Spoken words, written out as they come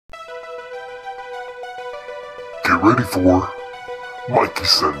Get ready for Mikey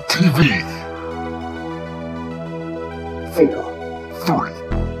Sen TV. 4, 3,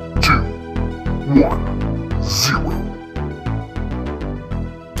 2, 1, 0.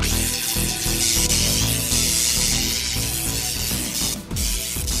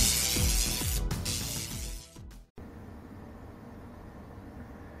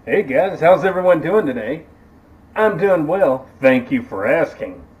 Hey guys, how's everyone doing today? I'm doing well, thank you for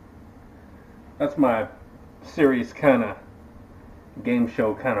asking. That's my serious kind of game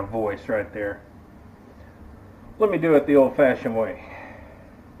show kind of voice right there. Let me do it the old-fashioned way.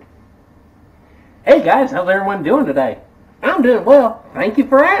 Hey guys, how's everyone doing today? I'm doing well, thank you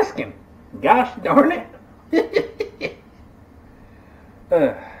for asking. Gosh darn it.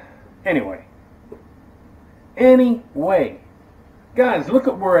 Anyway. Guys, look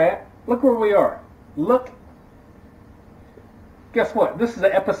at where we're at. Look where we are. Look. Guess what? This is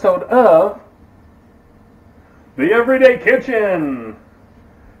an episode of The Everyday Kitchen.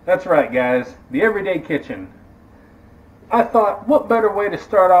 That's right, guys. The Everyday Kitchen. I thought, what better way to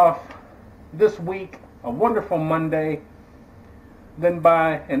start off this week, a wonderful Monday, than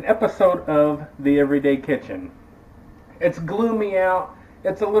by an episode of The Everyday Kitchen. It's gloomy out.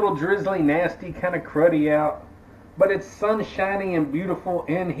 It's a little drizzly, nasty, kind of cruddy out. But it's sunshiny and beautiful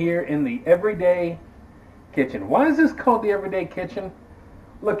in here in the Everyday Kitchen. Why is this called the Everyday Kitchen?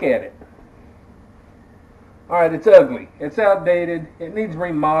 Look at it. Alright, it's ugly. It's outdated. It needs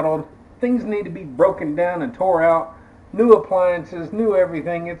remodeled. Things need to be broken down and tore out. New appliances, new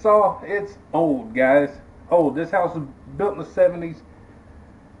everything. It's old, guys. Old. This house was built in the 70s.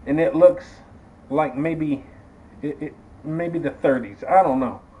 And it looks like maybe the 30s. I don't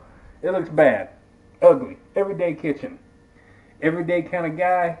know. It looks bad. Ugly. Everyday kitchen. Everyday kind of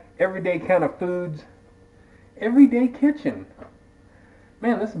guy. Everyday kind of foods. Everyday kitchen.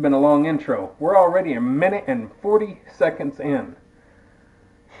 Man, this has been a long intro. We're already a minute and 40 seconds in.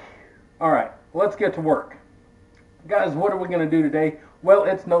 Alright, let's get to work. Guys, what are we going to do today? Well,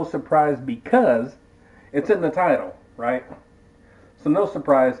 it's no surprise because it's in the title, right? So no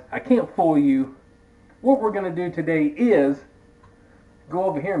surprise. I can't fool you. What we're going to do today is go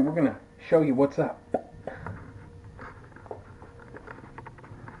over here and we're going to show you what's up.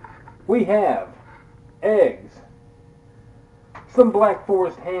 We have eggs, some Black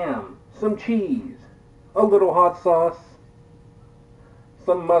Forest ham, some cheese, a little hot sauce,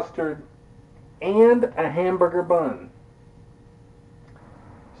 some mustard, and a hamburger bun.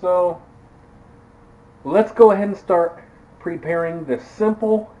 So let's go ahead and start preparing the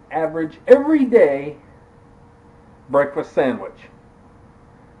simple, average, everyday breakfast sandwich.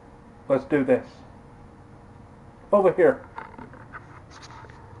 Let's do this. Over here.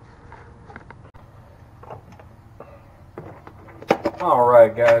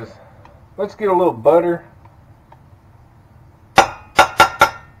 Alright guys, let's get a little butter.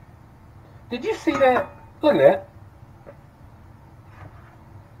 Did you see that? Look at that.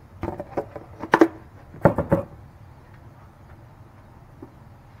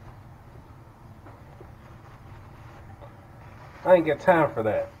 I ain't got time for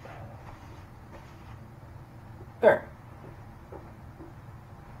that. There.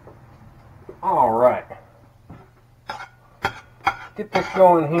 Alright. Get this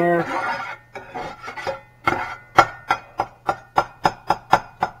going here.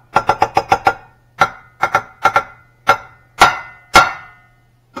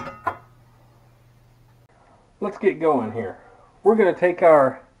 Let's get going here. We're going to take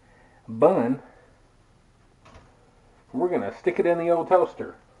our bun. We're going to stick it in the old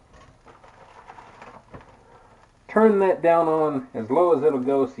toaster. Turn that down on as low as it'll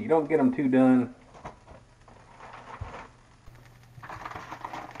go so you don't get them too done.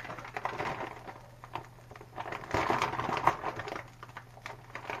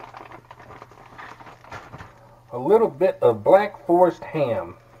 A little bit of Black Forest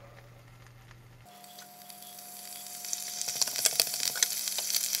ham.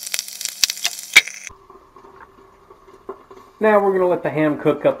 Now we're going to let the ham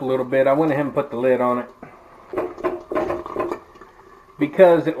cook up a little bit. I went ahead and put the lid on it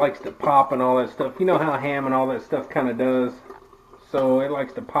because it likes to pop and all that stuff. You know how ham and all that stuff kind of does. So it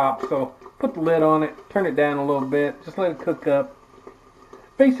likes to pop. So put the lid on it. Turn it down a little bit. Just let it cook up.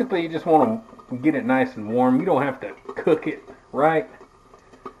 Basically, you just want to get it nice and warm. You don't have to cook it, right?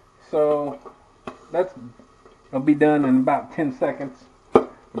 So it'll be done in about 10 seconds.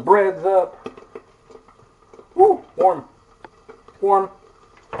 The bread's up. Woo, warm. Warm.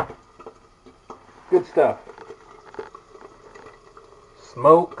 Good stuff.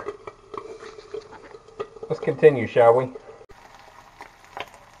 Smoke. Let's continue, shall we?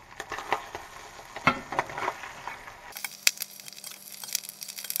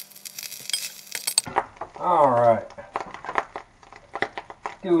 Alright.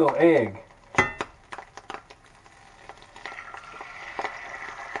 Get a little egg.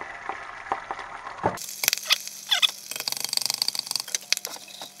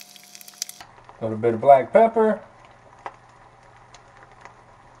 A little bit of black pepper.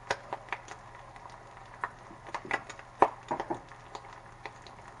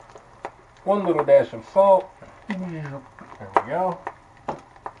 One little dash of salt. There we go.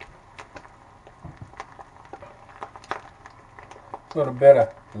 A little bit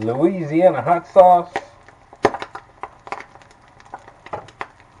of Louisiana hot sauce.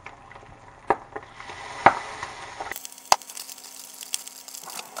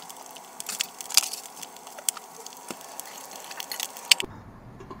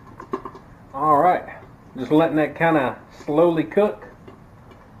 Alright, just letting that kind of slowly cook.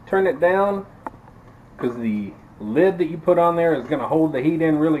 Turn it down because the lid that you put on there is going to hold the heat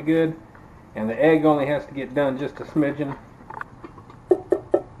in really good, and the egg only has to get done just a smidgen.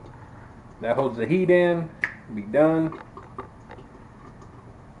 That holds the heat in, be done,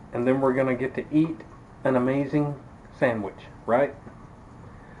 and then we're going to get to eat an amazing sandwich, right?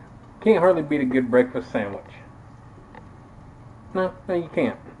 Can't hardly beat a good breakfast sandwich. No, you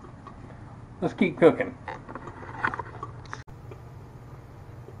can't. Let's keep cooking.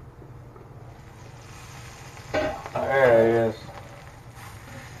 There it is.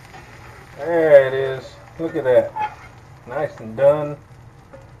 There it is. Look at that. Nice and done.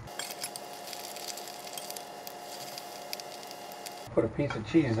 Put a piece of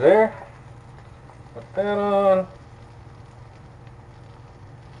cheese there. Put that on.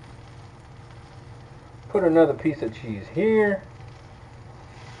 Put another piece of cheese here.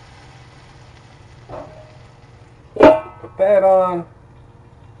 Put that on.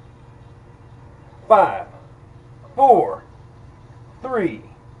 5, 4, 3,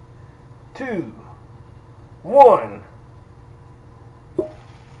 2, 1.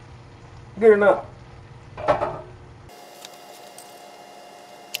 Good enough.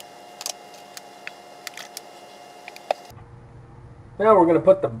 Now we're going to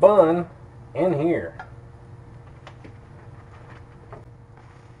put the bun in here.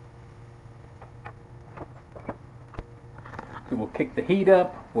 So we'll kick the heat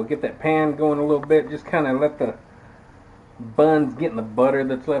up. We'll get that pan going a little bit. Just kind of let the buns get in the butter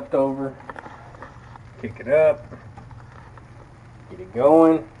that's left over. Kick it up. Get it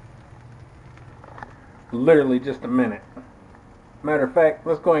going. Literally just a minute. Matter of fact,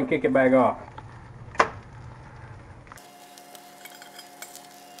 let's go ahead and kick it back off.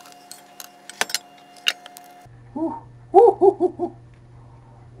 Woo, woo, woo, woo, woo.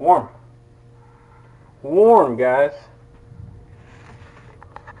 Warm. Warm, guys.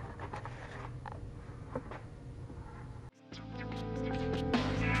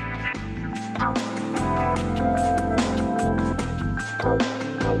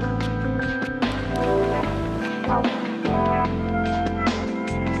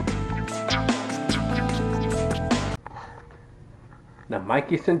 Now,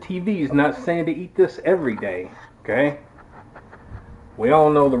 Mikeyson TV is not saying to eat this every day, okay? We all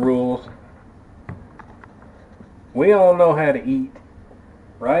know the rules. We all know how to eat,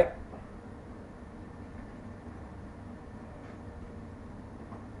 right?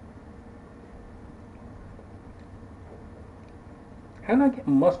 How did I get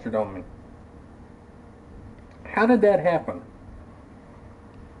mustard on me? How did that happen?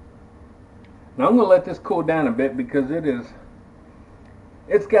 Now I'm going to let this cool down a bit because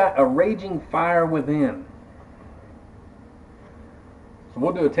it's got a raging fire within. So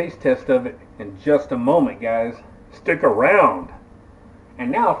we'll do a taste test of it in just a moment, guys. Stick around.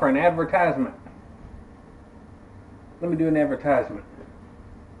 And now for an advertisement. Let me do an advertisement.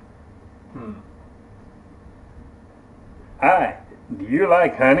 Hi, do you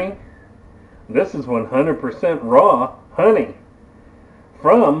like honey? This is 100% raw honey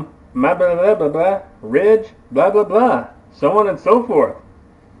from my blah blah blah blah ridge blah blah blah, so on and so forth.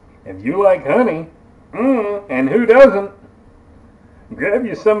 If you like honey, and who doesn't, grab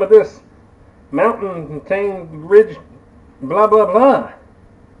you some of this mountain thing ridge blah blah blah.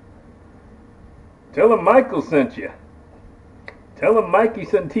 Tell them Michael sent you. Tell them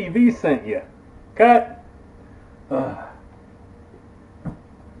Mikeyson TV sent you. Cut.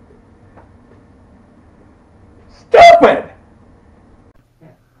 Stupid!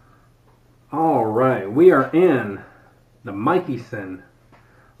 Alright, we are in the Mikeyson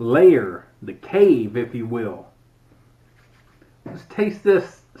lair, the cave, if you will. Let's taste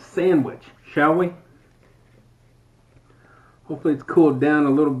this sandwich, shall we? Hopefully it's cooled down a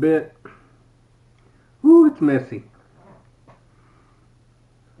little bit. Ooh, it's messy.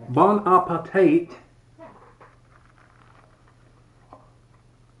 Bon appetit.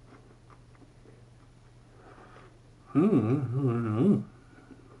 Now,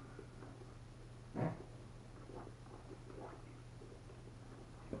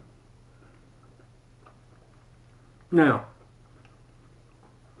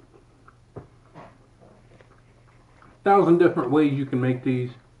 1,000 different ways you can make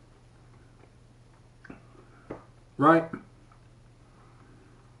these, right?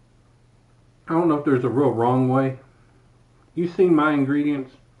 I don't know if there's a real wrong way. You've seen my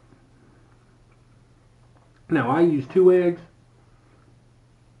ingredients. Now, I use 2 eggs.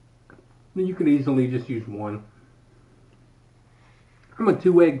 You could easily just use 1. I'm a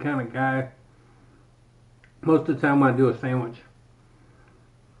 2-egg kind of guy. Most of the time when I do a sandwich.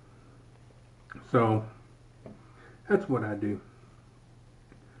 So, that's what I do.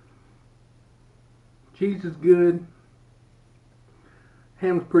 Cheese is good.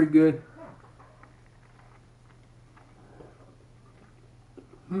 Ham's pretty good.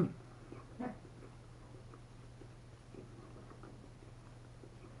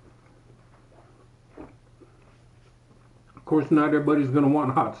 Of course, not everybody's going to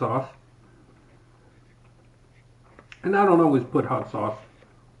want hot sauce. And I don't always put hot sauce.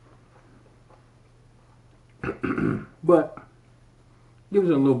 But gives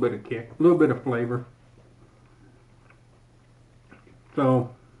it a little bit of kick, a little bit of flavor. So,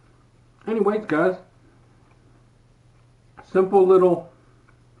 anyways, guys, simple little,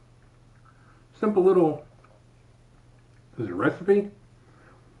 is it a recipe?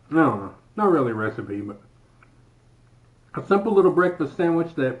 No, not really a recipe, but a simple little breakfast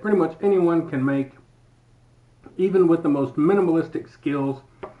sandwich that pretty much anyone can make, even with the most minimalistic skills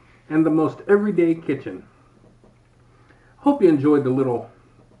and the most everyday kitchen. Hope you enjoyed the little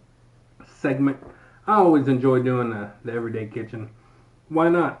segment. I always enjoy doing the everyday kitchen. Why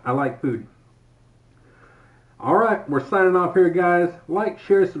not? I like food. Alright, we're signing off here, guys. Like,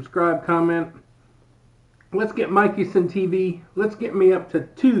 share, subscribe, comment. Let's get Mikeyson TV. Let's get me up to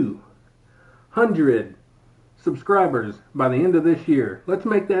 200 subscribers by the end of this year. Let's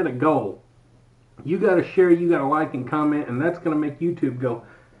make that a goal. You got to share, you got to like and comment, and that's going to make YouTube go,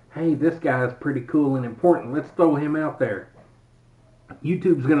 hey, this guy's pretty cool and important. Let's throw him out there.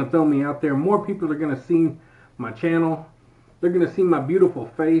 YouTube's going to throw me out there. More people are going to see my channel. They're going to see my beautiful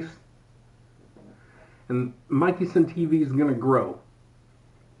face. And Mikeyson TV is going to grow.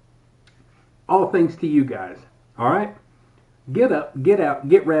 All thanks to you guys. Alright? Get up, get out,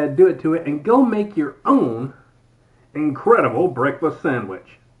 get rad, do it to it, and go make your own incredible breakfast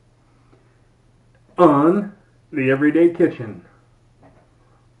sandwich on the Everyday Kitchen.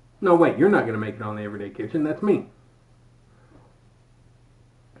 No, wait, you're not going to make it on the Everyday Kitchen. That's me.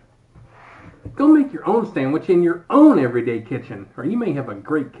 Go make your own sandwich in your own Everyday Kitchen. Or you may have a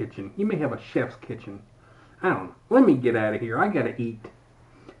great kitchen. You may have a chef's kitchen. I don't know. Let me get out of here. I got to eat.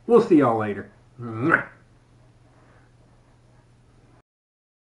 We'll see y'all later.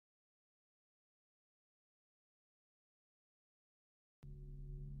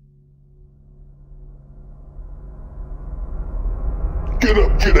 Get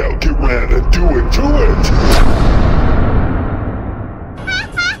up, get out, get ran, and do it to it!